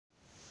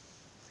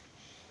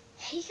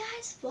Hey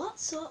guys,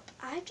 what's up?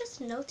 I've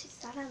just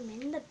noticed that I'm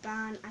in the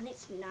barn and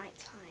it's night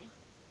time.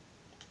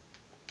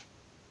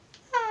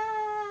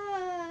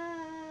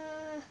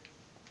 Ah!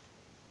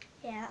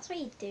 Yeah, that's what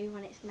you do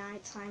when it's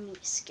night time and you're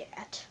scared.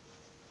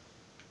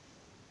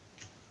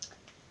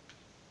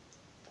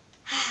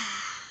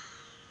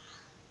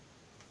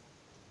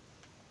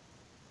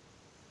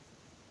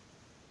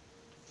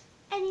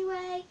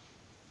 Anyway,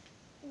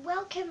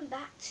 welcome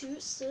back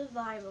to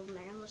Survival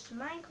Mode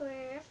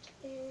Minecraft,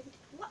 and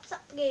what's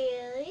up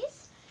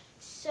guys?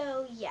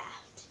 So yeah,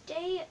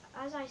 today,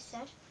 as I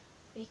said,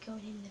 we're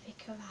going in the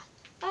Vicar Rat.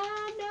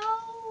 Ah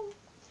no!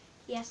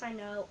 Yes, I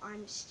know,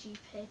 I'm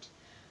stupid,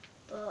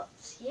 but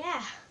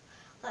yeah,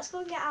 let's go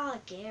and get our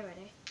gear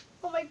ready.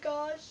 Oh my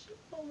gosh,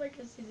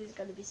 this is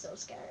going to be so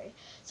scary.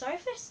 Sorry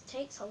if this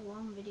takes a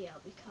long video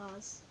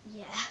because,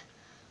 yeah,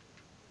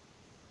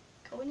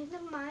 going in the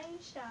mine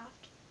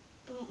shaft.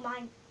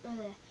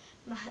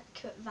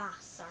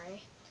 Vast,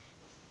 sorry.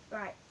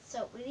 Right,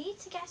 so we need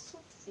to get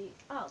some food.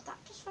 Oh, that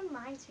just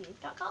reminds me,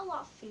 we've not got a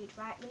lot of food,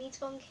 right? We need to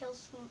go and kill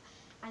some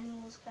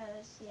animals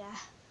because, yeah,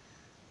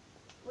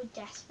 we're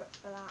desperate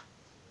for that.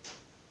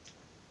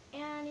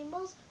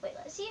 Animals. Wait,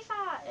 let's see if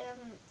our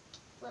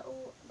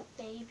little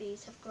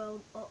babies have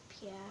grown up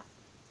yet.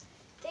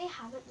 If they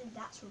haven't, then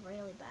that's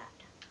really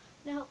bad.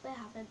 No, they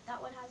haven't.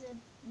 That one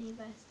hasn't,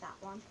 neither has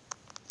that one.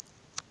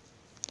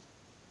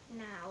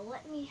 Now,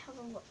 let me have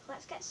a look.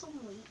 Let's get some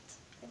wheat,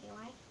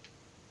 anyway.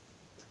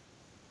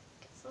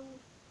 Get some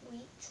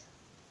wheat,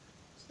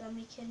 so then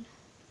we can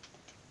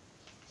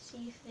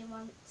see if they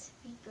want to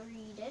be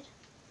breeded.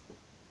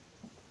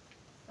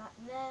 Right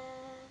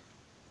there.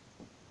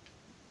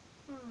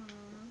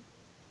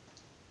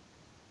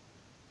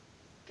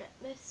 Get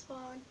this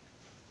one.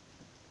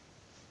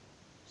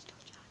 Still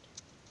charging.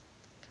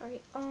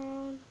 Carry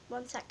on.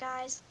 One sec,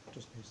 guys.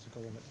 Just needs to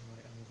go in at the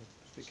right angle.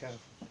 Just be careful.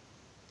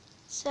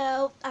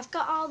 So, I've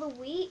got all the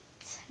wheat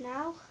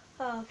now.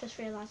 Oh, I've just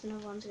realised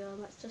another one's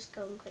grown. Let's just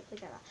go and quickly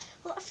get that.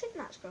 Well, I think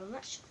that's grown.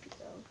 That should be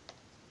grown.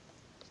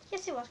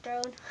 Yes, it was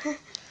grown.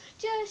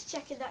 Just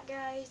checking that,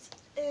 guys.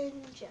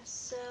 And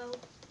just so,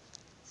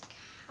 let's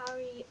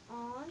carry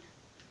on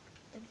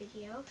the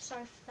video.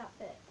 Sorry for that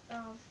bit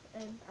of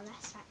a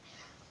mess back.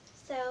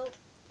 So,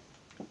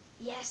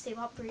 yes, they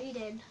want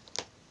breeding.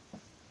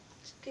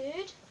 It's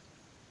good.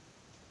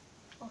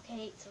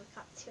 Okay, so we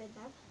got two of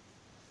them.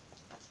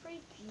 Let's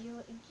breed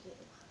you and you.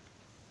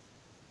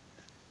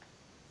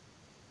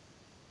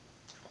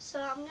 So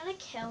I'm gonna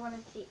kill one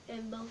of the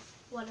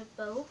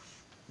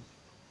both,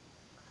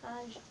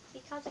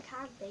 because I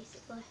can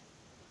basically.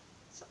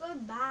 It's not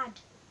going bad.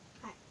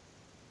 Right.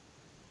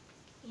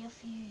 Your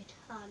food.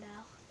 Oh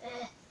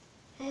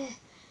no.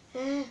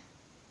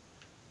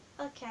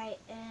 Okay.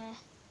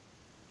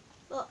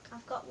 Look,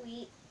 I've got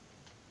wheat.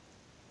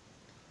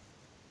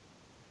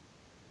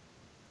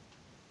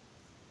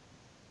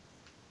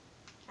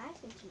 I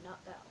think to not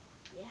go.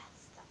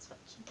 Yes, that's what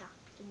you have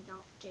to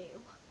not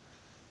do.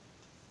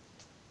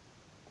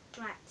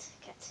 Right,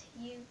 get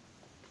you.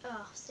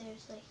 Oh,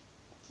 seriously.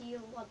 Do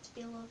you want to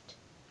be loved?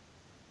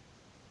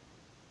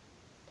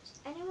 Does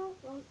anyone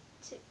want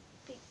to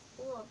be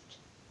loved?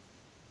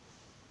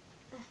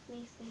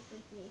 Me.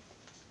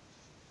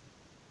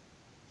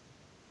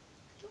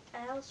 Who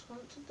else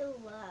wants to be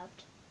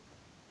loved?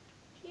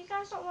 Do you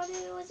guys not want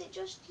to, or is it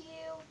just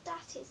you?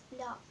 That is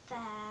not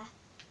fair.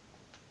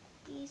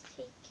 Please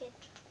take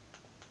it.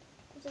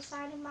 It's a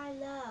sign of my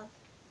love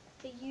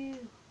for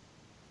you.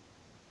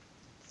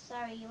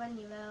 Sorry, you're on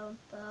your own,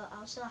 but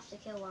I'll still have to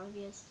kill one of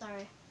you.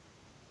 Sorry.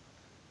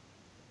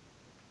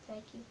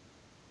 Thank you.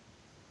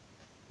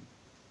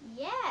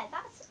 Yeah,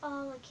 that's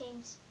all I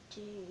came to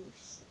do.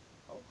 So,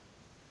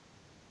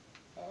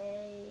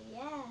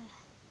 yeah.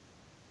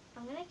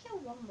 I'm gonna kill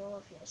one more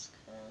of yours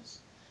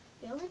because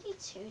we only need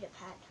two to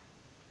pet.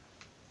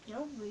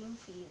 No room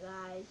for you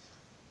guys.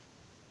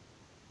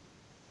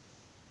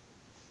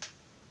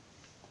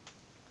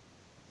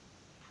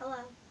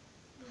 Hello.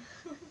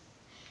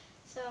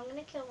 So I'm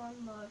gonna kill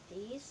one more of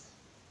these.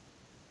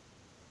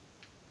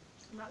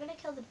 I'm not gonna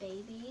kill the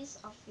babies,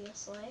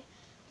 obviously.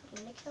 I'm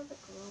gonna kill the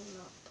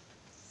grown up.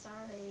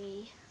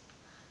 Sorry.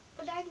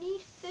 But I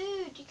need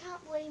food. You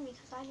can't blame me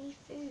because I need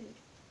food.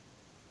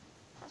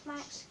 That's my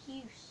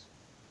excuse.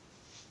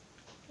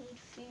 I need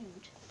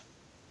food.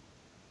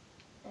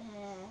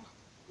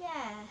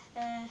 Yeah.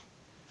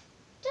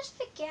 Just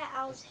forget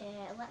I was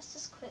here. Let's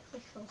just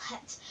quickly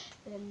collect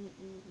the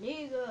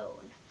new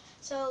grown.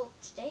 So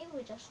today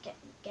we're just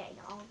getting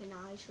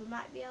organised. We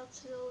might be able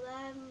to go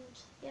there and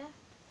yeah.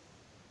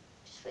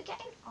 Just we're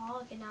getting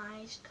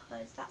organised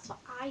because that's what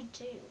I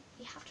do.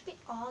 We have to be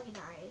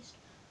organised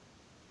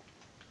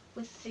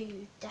with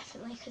food,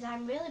 definitely, because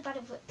I'm really bad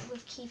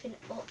with keeping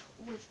up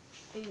with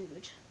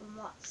food and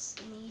what's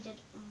needed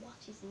and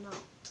what is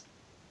not.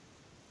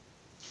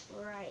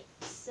 Right,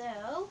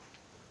 so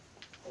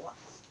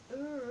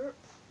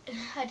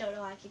I don't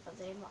know why I keep on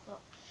saying what,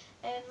 but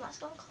let's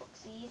go and cook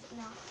these in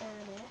our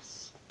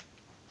furnace.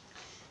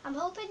 I'm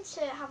hoping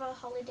to have a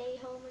holiday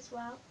home as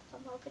well.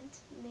 I'm hoping to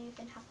move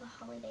and have a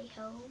holiday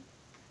home.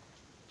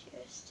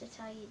 just to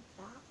tell you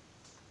that.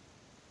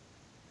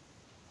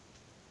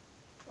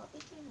 Let me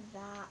do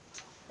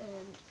that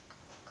and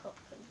put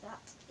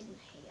that in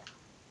here.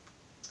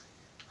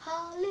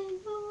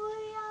 Hallelujah!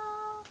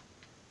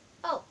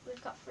 Oh,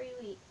 we've got 3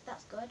 wheat.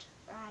 That's good.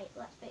 Right,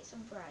 let's make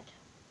some bread.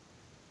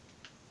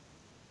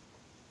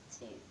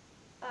 2.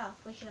 Oh,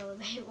 we can only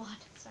make 1.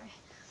 Sorry.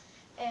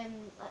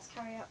 Let's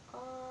carry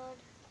on.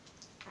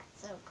 Right,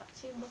 so I've got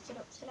 2 mutton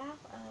up to now.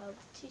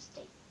 2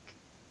 steak.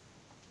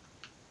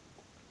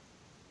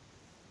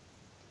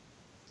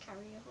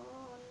 Carry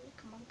on.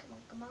 Come on, come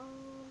on, come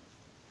on.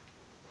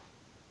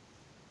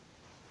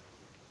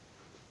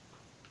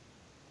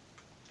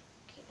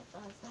 Okay,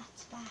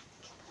 that back,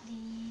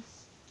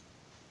 please.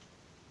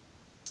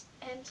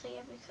 So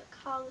yeah, we cook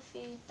all the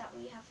food that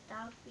we have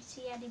now. If we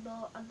see any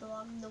more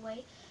along the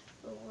way,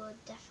 we will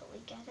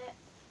definitely get it.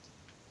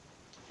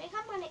 I think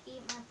I'm going to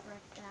eat my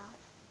bread now.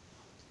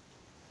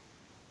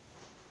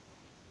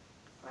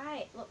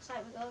 Right, looks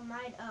like we're going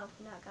mine. Oh,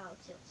 we're not going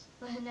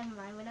to. Never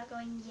mind, we're not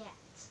going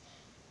yet.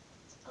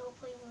 So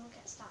hopefully we'll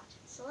get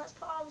started. So let's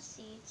put all the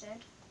seeds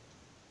in.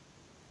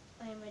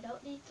 And we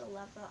don't need the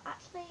leather.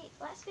 Actually,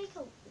 let's make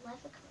a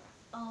leather craft.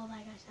 Oh my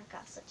gosh, I've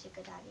got such a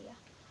good idea.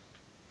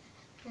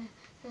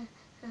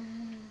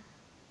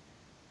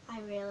 I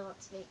really want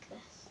to make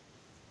this.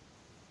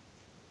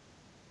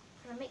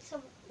 And I make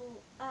some.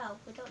 Oh,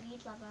 we don't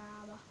need leather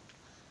armor.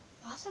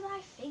 What am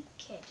I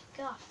thinking?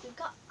 Gosh, we've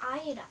got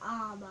iron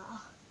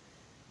armor.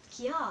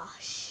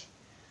 Gosh.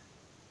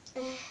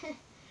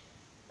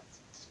 Let's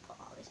just put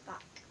all this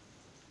back.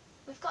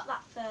 We've got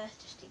that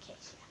first, just in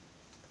case.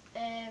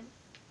 Yeah.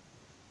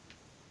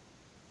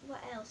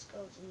 What else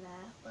goes in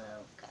there? Well,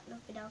 we've got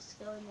nothing else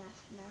to go in there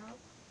for now.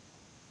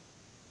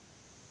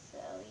 So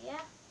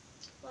yeah,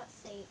 let's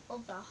see,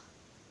 other.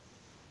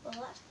 Well,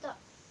 let's not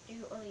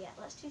do other yet.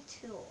 Let's do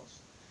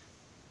tools.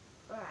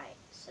 Right,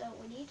 so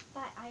we need to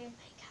buy iron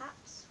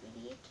pickaxe.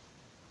 We need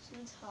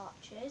some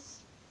torches.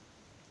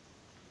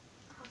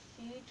 Our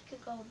food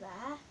could go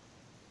there.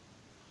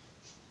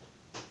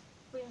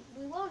 We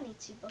will need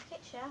 2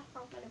 buckets, yeah.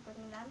 I'm going to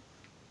bring them.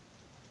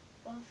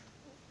 One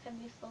can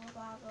be full of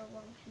lava,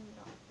 one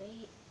cannot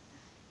be.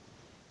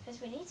 Because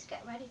we need to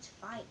get ready to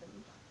fight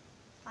them.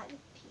 Fight the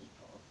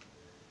people.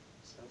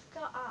 So we've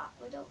got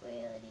we don't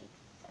really need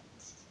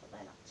fences, but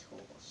they're not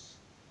tools.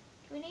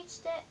 Do we need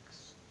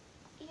sticks?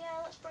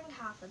 Yeah, let's bring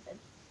half of them.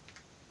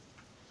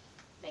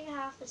 Bring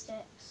half the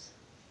sticks.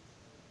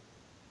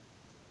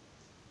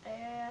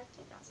 I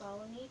think that's all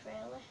we need,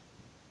 really.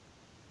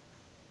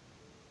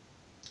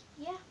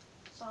 Yeah,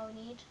 that's all we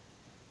need.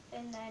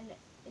 And then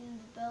in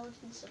the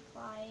building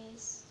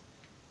supplies,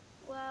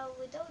 well,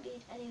 we don't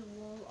need any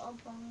wool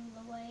along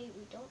the way.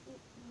 We don't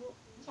need wool.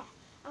 Yeah,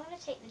 I'm going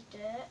to take the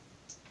dirt.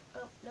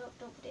 Oh, no,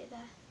 don't put it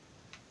there.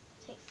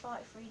 Take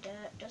 43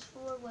 dirt, just for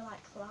when we're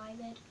like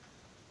climbing.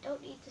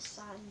 Don't need the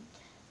sand.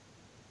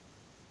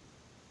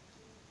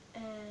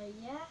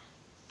 Yeah.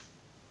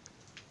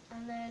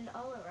 And then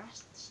all the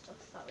rest of the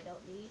stuff that we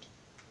don't need.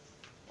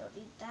 Don't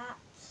need that.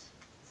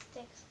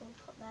 Sticks we'll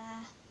put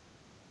there.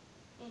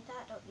 Need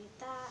that, don't need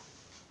that.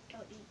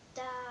 Don't need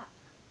that.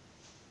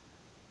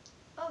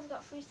 Oh, we've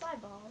got 3 slime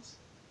balls.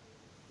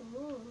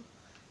 Ooh.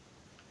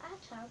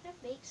 Actually, I'm going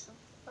to make some.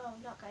 Oh,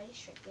 I'm not going to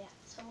strip yet,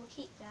 so we'll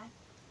keep that.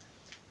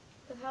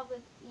 We'll probably,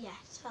 yeah,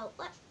 so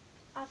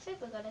I think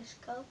we're going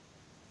to go.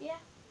 Yeah.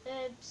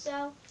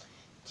 So,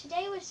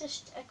 today was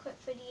just a quick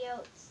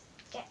video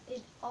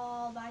getting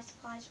all my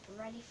supplies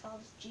ready for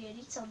this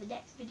journey. So the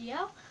next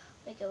video,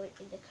 we're going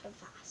in the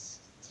crevasse.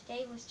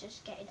 Today was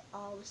just getting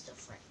all the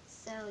stuff ready.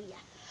 So yeah,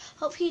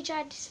 hope you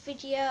enjoyed this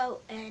video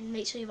and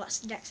make sure you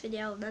watch the next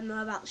video.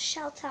 Remember about the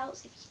shout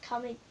outs. If you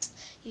comment,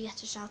 you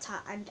get a shout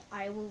out and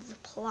I will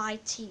reply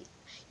to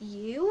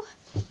you.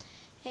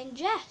 And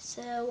yeah,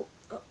 so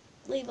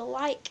leave a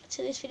like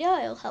to this video,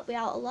 it'll help me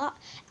out a lot,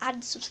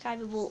 and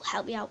subscribing will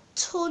help me out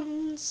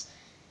tons.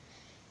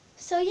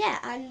 So yeah,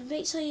 and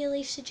make sure you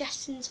leave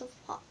suggestions of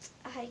what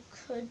I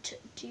could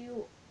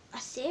do a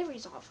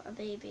series of,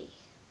 maybe.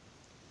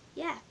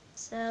 Yeah,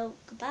 so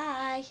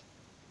goodbye,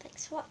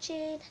 thanks for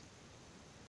watching.